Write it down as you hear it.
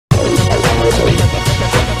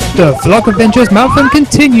The vlog adventures marathon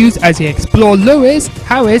continues as he explores Lewis,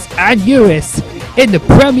 Harris and Lewis in the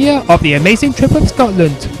premiere of The Amazing Trip of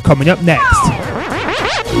Scotland, coming up next.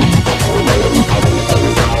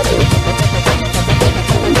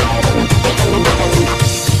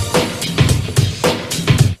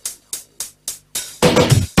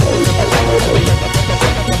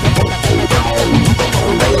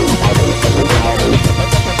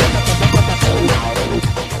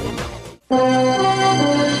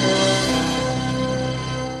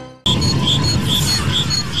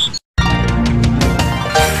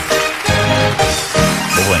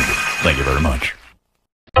 Thank you very much.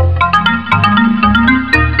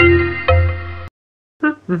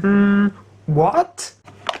 What?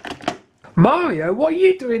 Mario, what are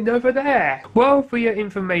you doing over there? Well, for your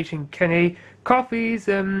information, Kenny, coffees,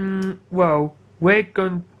 well, we're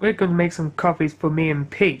going to make some coffees for me and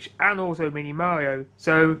Peach, and also Mini Mario,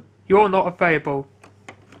 so you're not available.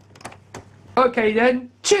 Okay then,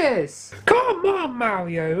 cheers! Come on,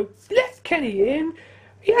 Mario, let Kenny in.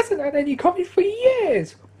 He hasn't had any coffee for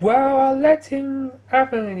years. Well, I'll let him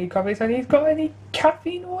have any coffees, and he's got any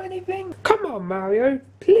caffeine or anything. Come on, Mario,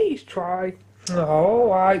 please try.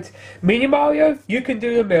 Alright, Mini Mario, you can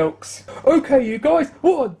do the milks. Okay, you guys,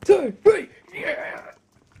 1, 2, 3,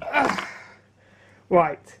 yeah!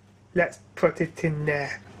 Right, let's put it in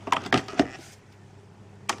there.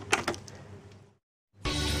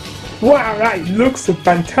 Wow, that looks a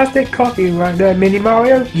fantastic coffee right there, Mini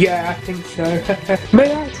Mario. Yeah, I think so.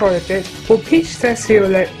 May I try a bit? Well, Peach says she'll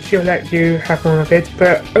let you have one of it,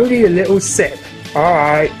 but only a little sip.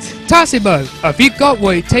 Alright. Tassimo, have you got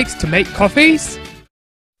what it takes to make coffees?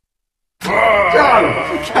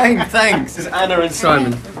 Joe! Kane, thanks. It's Anna and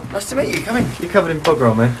Simon. Nice to meet you. Come in. You're covered in bog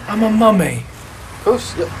roll, man. I'm a mummy. Of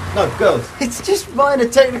course. No, girls. It's just minor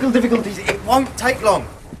technical difficulties. It won't take long.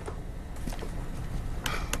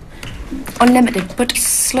 Unlimited, but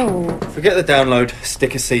slow. Forget the download.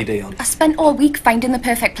 Stick a CD on. I spent all week finding the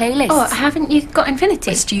perfect playlist. Oh, haven't you got Infinity?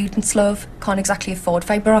 We're students, love. Can't exactly afford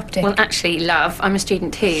fibre optic. Well, actually, love, I'm a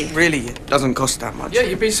student too. Really, it doesn't cost that much. Yeah,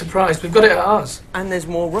 you'd be surprised. We've got it at ours. And there's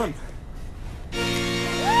more room.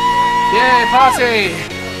 Yeah, party!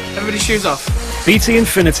 Everybody's shoes off. BT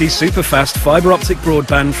Infinity Superfast Fibre Optic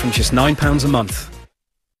Broadband from just £9 a month.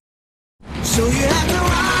 So you have to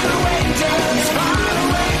run away, just run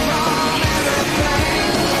away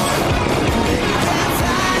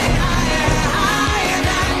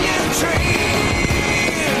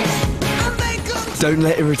from everything. Don't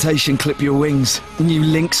let irritation clip your wings. New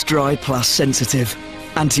Lynx Dry Plus Sensitive.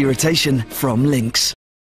 Anti-irritation from Lynx.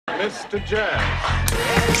 Mr. Jazz.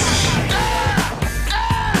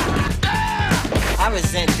 I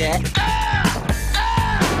resent that.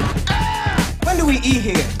 When do we eat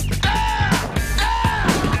here?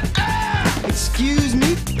 Excuse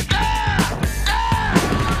me?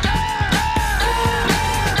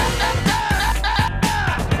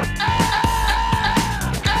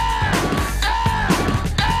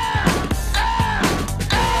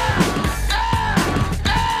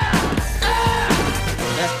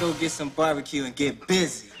 Let's go get some barbecue and get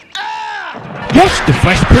busy. Watch The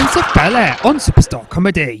Fresh Prince of Bel-Air on Superstar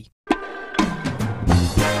Comedy.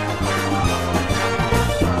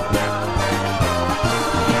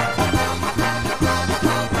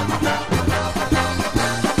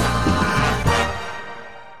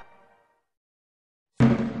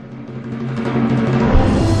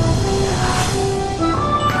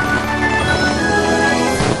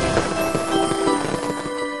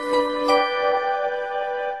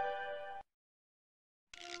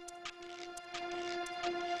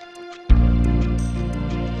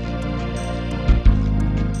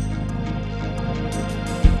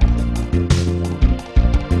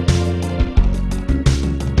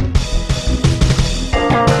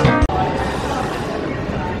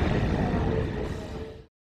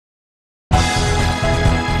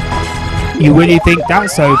 You really think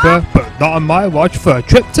that's over, but not on my watch. For a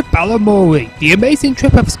trip to Balamory. The Amazing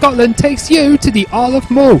Trip of Scotland takes you to the Isle of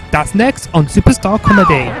Mull. That's next on Superstar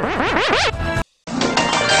Comedy.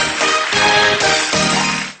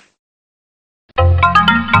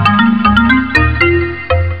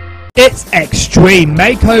 It's Extreme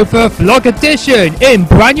Makeover Vlog Edition in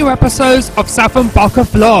brand new episodes of Saffron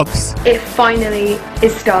Vlogs. It finally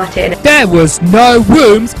is started. There was no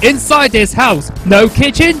rooms inside this house. No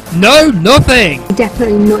kitchen, no nothing.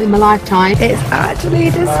 Definitely not in my lifetime. It's actually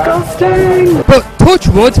disgusting. But touch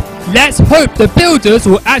wood, let's hope the builders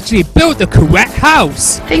will actually build the correct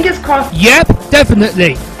house. Fingers crossed. Yep,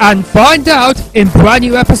 definitely. And find out in brand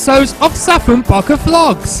new episodes of Saffron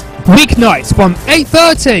Vlogs. Weeknights from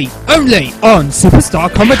 8:30, only on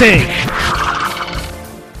Superstar Comedy.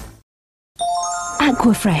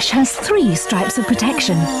 Aquafresh has 3 stripes of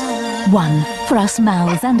protection. 1 for us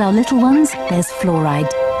mouths and our little ones, there's fluoride.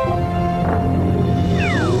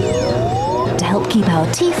 To help keep our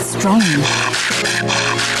teeth strong.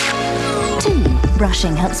 2,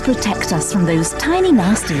 brushing helps protect us from those tiny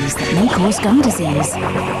nasties that may cause gum disease.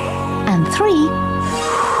 And 3,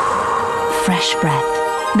 fresh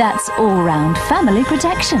breath. That's all-round family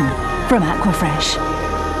protection from Aquafresh.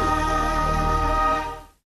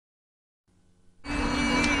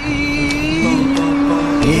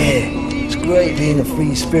 Yeah, it's great being a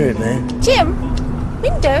free spirit, man. Jim,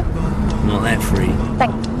 window. Not that free.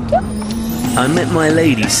 Thank you. I met my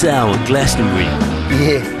lady, Sal, at Glastonbury.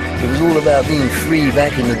 Yeah, it was all about being free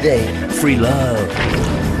back in the day. Free love.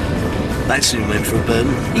 That soon went for a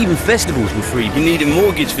burden. Even festivals were free. You need a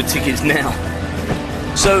mortgage for tickets now.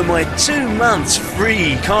 So my 2 months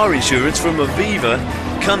free car insurance from AVIVA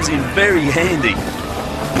comes in very handy.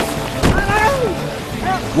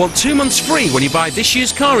 Want 2 months free when you buy this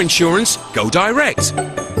year's car insurance? Go direct.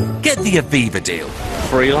 Get the AVIVA deal.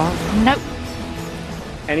 Free love? Nope.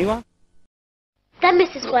 Anyone? Then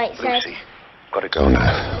Mrs. White said... Gotta go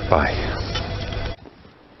now. Bye.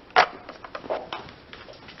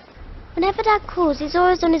 Whenever Dad calls, he's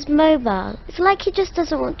always on his mobile. It's like he just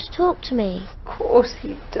doesn't want to talk to me. Of course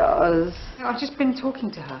he does. I've just been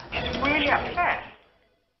talking to her. She's really upset.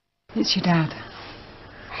 It's your dad.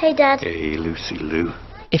 Hey, Dad. Hey, Lucy Lou.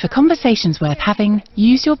 If a conversation's worth having,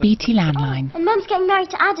 use your BT landline. And Mum's getting married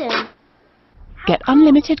to Adam. Get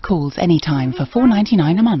unlimited calls anytime for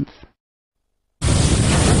 $4.99 a month.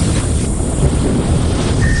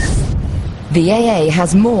 The AA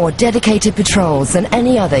has more dedicated patrols than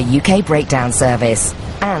any other UK breakdown service.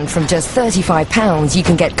 And from just £35, you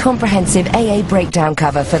can get comprehensive AA breakdown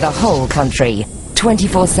cover for the whole country.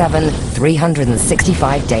 24/7,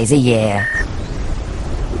 365 days a year.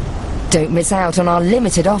 Don't miss out on our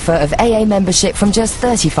limited offer of AA membership from just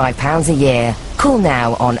 £35 a year. Call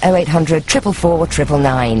now on 0800 444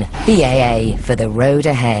 999. The AA for the road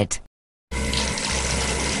ahead.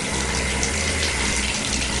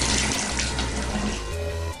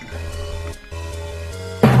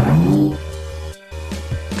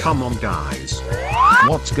 Come on, guys.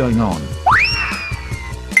 What's going on?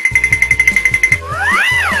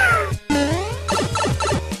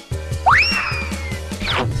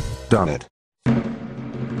 Done it.